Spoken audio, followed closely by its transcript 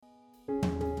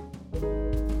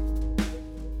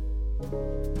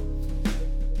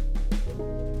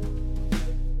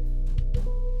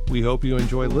We hope you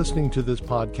enjoy listening to this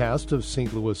podcast of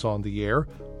St. Louis on the Air,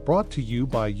 brought to you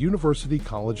by University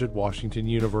College at Washington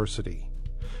University,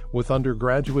 with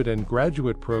undergraduate and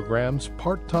graduate programs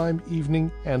part-time,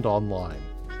 evening, and online.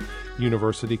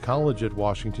 University College at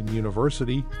Washington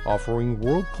University, offering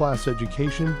world-class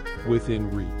education within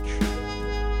reach.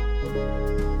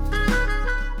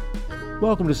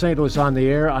 Welcome to St. Louis on the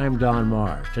Air. I'm Don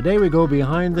Marr. Today we go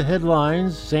behind the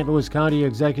headlines. St. Louis County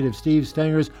Executive Steve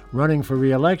Stenger's running for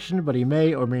re-election, but he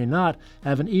may or may not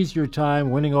have an easier time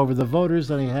winning over the voters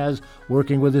than he has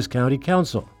working with his county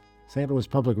council. St. Louis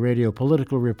Public Radio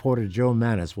political reporter Jo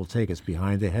Mannies will take us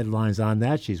behind the headlines on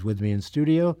that. She's with me in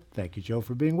studio. Thank you, Jo,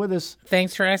 for being with us.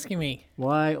 Thanks for asking me.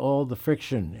 Why all the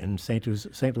friction in St.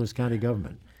 Louis County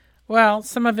government? Well,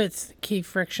 some of it's key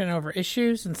friction over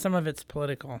issues, and some of it's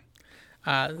political.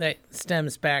 That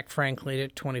stems back, frankly, to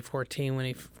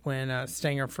 2014 when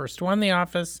Stenger first won the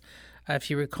office. If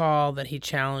you recall that he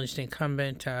challenged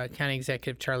incumbent County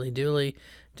Executive Charlie Dooley,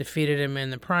 defeated him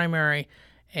in the primary,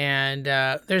 and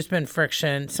there's been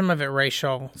friction, some of it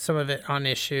racial, some of it on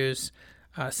issues,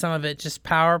 some of it just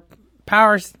power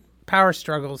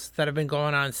struggles that have been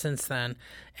going on since then.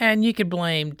 And you could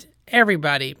blame,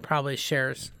 everybody probably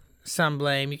shares some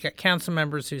blame. You got council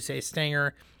members who say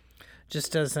Stenger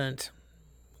just doesn't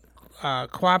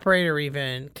cooperate or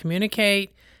even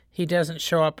communicate. He doesn't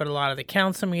show up at a lot of the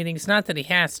council meetings. Not that he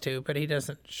has to, but he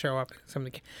doesn't show up at some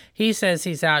of the. He says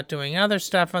he's out doing other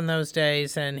stuff on those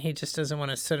days, and he just doesn't want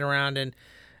to sit around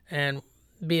and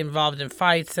be involved in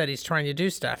fights that he's trying to do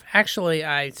stuff. Actually,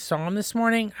 I saw him this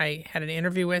morning. I had an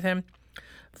interview with him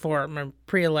for my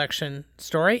pre-election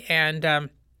story,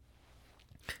 and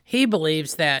he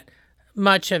believes that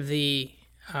much of the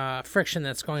friction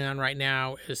that's going on right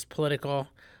now is political.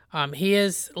 He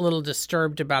is a little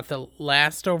disturbed about the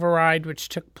last override, which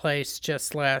took place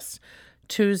just last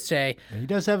Tuesday. He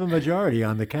does have a majority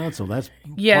on the council. That's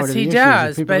yes, part of the he issues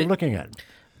does. that people are looking at.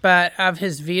 But of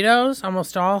his vetoes,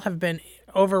 almost all have been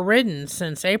overridden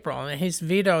since April. And he's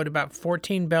vetoed about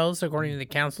 14 bills, according to the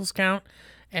council's count,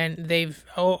 and they've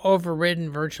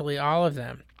overridden virtually all of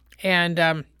them.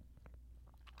 And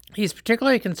he's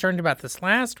particularly concerned about this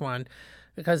last one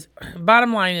because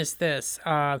bottom line is this.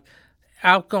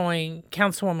 Outgoing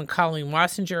Councilwoman Colleen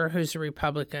Wassinger, who's a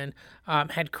Republican,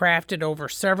 had crafted over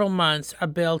several months a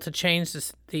bill to change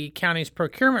the county's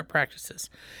procurement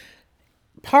practices.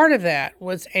 Part of that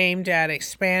was aimed at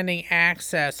expanding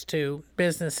access to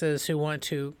businesses who want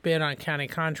to bid on county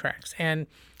contracts. And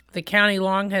the county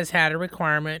long has had a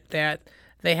requirement that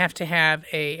they have to have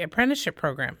an apprenticeship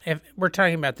program, if we're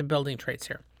talking about the building trades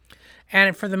here.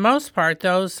 And for the most part,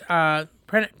 those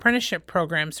apprenticeship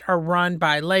programs are run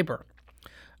by labor.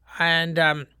 And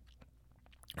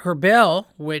her bill,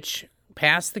 which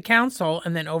passed the council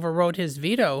and then overrode his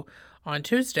veto on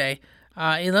Tuesday,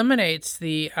 eliminates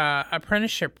the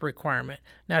apprenticeship requirement.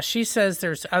 Now, she says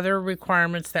there's other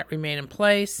requirements that remain in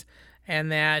place and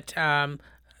that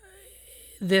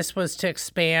this was to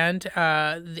expand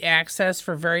the access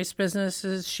for various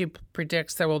businesses. She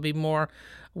predicts there will be more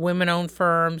women-owned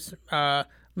firms,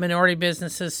 minority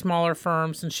businesses, smaller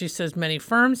firms, and she says many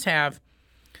firms have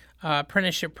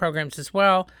apprenticeship programs as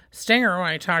well. Stenger, when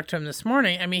I talked to him this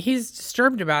morning, I mean, he's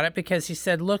disturbed about it because he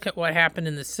said, look at what happened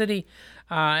in the city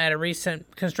at a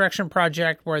recent construction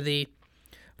project where the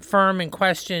firm in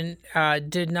question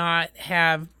did not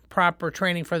have proper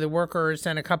training for the workers,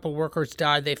 and a couple workers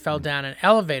died. They fell down an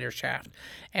elevator shaft.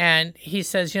 And he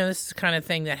says, this is the kind of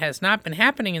thing that has not been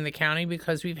happening in the county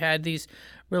because we've had these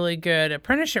really good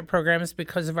apprenticeship programs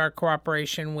because of our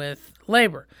cooperation with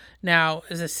labor. Now,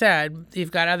 as I said,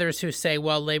 you've got others who say,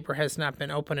 well, labor has not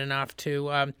been open enough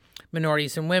to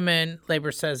minorities and women.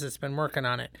 Labor says it's been working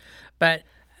on it. But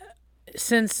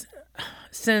since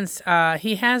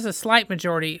he has a slight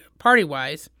majority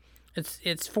party-wise,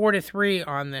 it's 4-3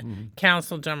 on the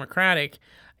council Democratic,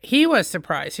 he was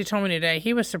surprised. He told me today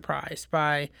he was surprised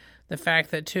by the fact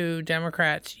that two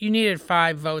Democrats, you needed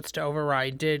 5 votes to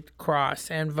override, did cross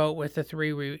and vote with the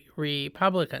 3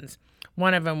 Republicans.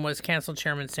 One of them was Council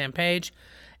Chairman Sam Page,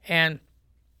 and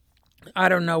I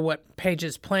don't know what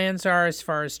Page's plans are as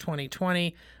far as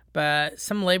 2020, but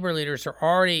some labor leaders are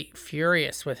already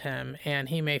furious with him, and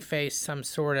he may face some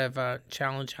sort of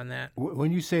challenge on that.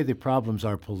 When you say the problems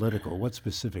are political, what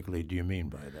specifically do you mean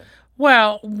by that?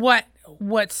 Well,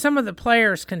 what some of the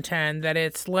players contend that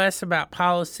it's less about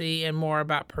policy and more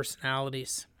about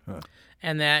personalities,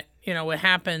 and that what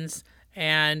happens.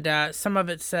 And some of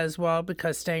it says, well,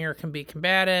 because Stenger can be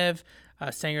combative,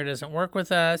 Stenger doesn't work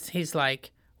with us. He's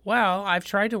like, well, I've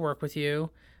tried to work with you.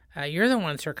 you're the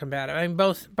ones who are combative. I mean,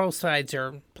 both sides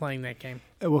are playing that game.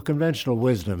 Well, conventional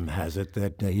wisdom has it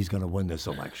that he's going to win this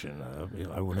election.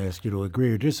 I wouldn't ask you to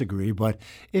agree or disagree, but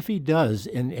if he does,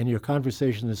 in your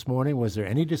conversation this morning, was there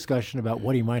any discussion about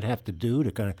what he might have to do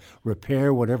to kind of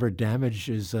repair whatever damage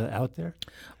is out there?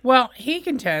 Well, he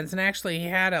contends, and actually he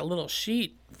had a little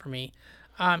sheet for me.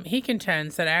 He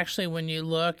contends that actually when you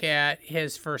look at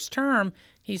his first term,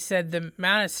 he said the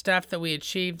amount of stuff that we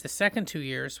achieved the second 2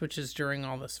 years, which is during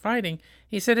all this fighting,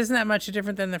 he said isn't that much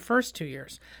different than the first 2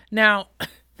 years. Now,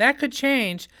 that could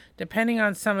change depending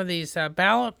on some of these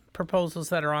ballot proposals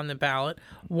that are on the ballot.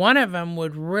 One of them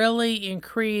would really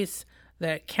increase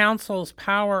the council's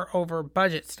power over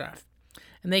budget stuff.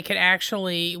 And they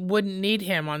wouldn't need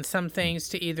him on some things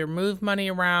to either move money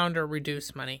around or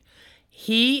reduce money.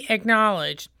 He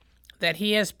acknowledged that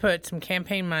he has put some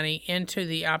campaign money into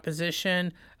the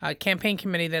opposition campaign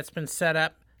committee that's been set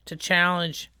up to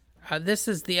challenge. This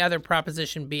is the other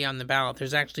Proposition B on the ballot.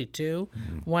 There's actually two.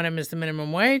 Mm-hmm. One of them is the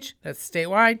minimum wage. That's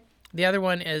statewide. The other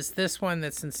one is this one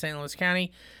that's in St. Louis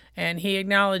County. And he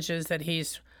acknowledges that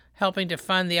he's helping to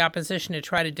fund the opposition to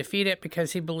try to defeat it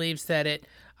because he believes that it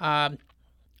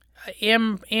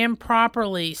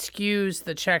improperly skews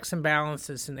the checks and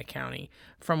balances in the county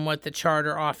from what the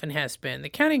charter often has been. The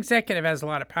county executive has a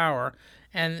lot of power,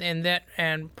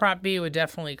 and Prop B would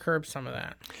definitely curb some of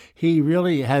that. He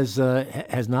really has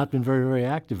not been very, very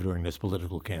active during this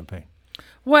political campaign.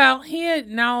 Well, he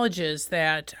acknowledges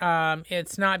that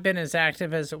it's not been as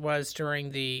active as it was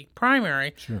during the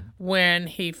primary when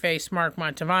he faced Mark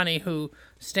Mantovani, who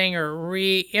Stenger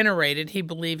reiterated he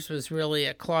believes was really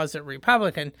a closet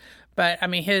Republican. But, I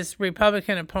mean, his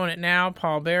Republican opponent now,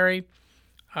 Paul Berry,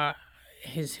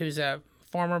 who's a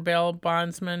former bail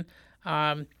bondsman,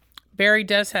 Berry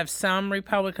does have some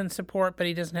Republican support, but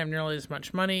he doesn't have nearly as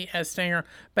much money as Stenger.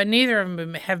 But neither of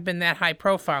them have been that high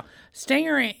profile.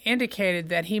 Stenger indicated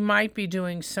that he might be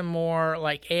doing some more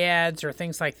like ads or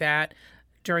things like that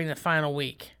during the final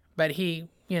week. But he,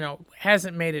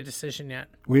 hasn't made a decision yet.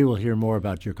 We will hear more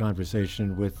about your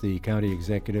conversation with the county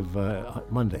executive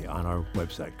Monday on our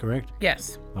website, correct?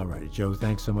 Yes. All righty, Joe,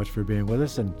 thanks so much for being with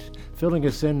us and filling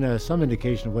us in some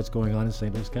indication of what's going on in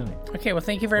St. Louis County. Okay, well,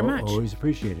 thank you very much. Always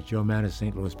appreciate it. Joe Mannies,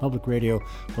 St. Louis Public Radio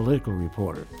political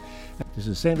reporter. This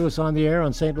is St. Louis on the Air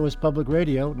on St. Louis Public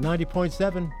Radio,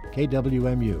 90.7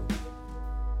 KWMU.